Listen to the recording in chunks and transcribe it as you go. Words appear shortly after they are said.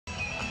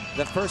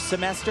the first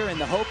semester in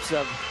the hopes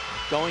of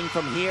going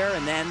from here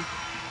and then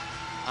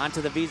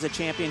onto the Visa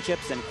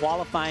Championships and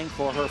qualifying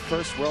for her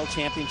first World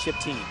Championship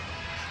team.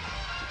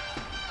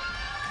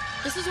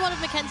 This is one of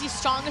Mackenzie's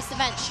strongest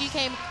events. She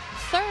came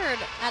third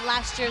at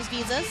last year's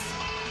Visas.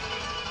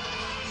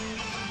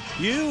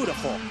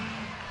 Beautiful.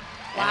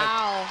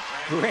 Wow.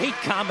 Great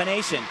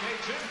combination.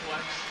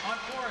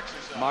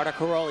 Marta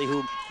Caroli,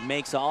 who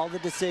makes all the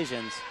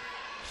decisions.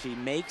 She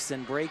makes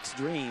and breaks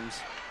dreams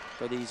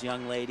for these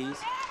young ladies.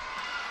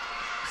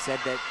 Said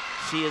that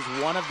she is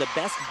one of the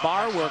best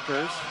bar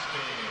workers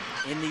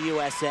in the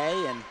USA,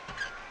 and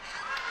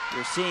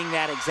you're seeing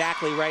that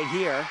exactly right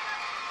here.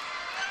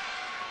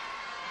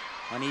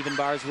 Uneven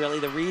bars really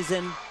the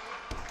reason.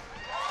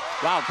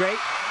 Wow, great.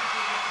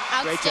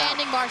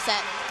 Outstanding bar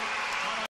set.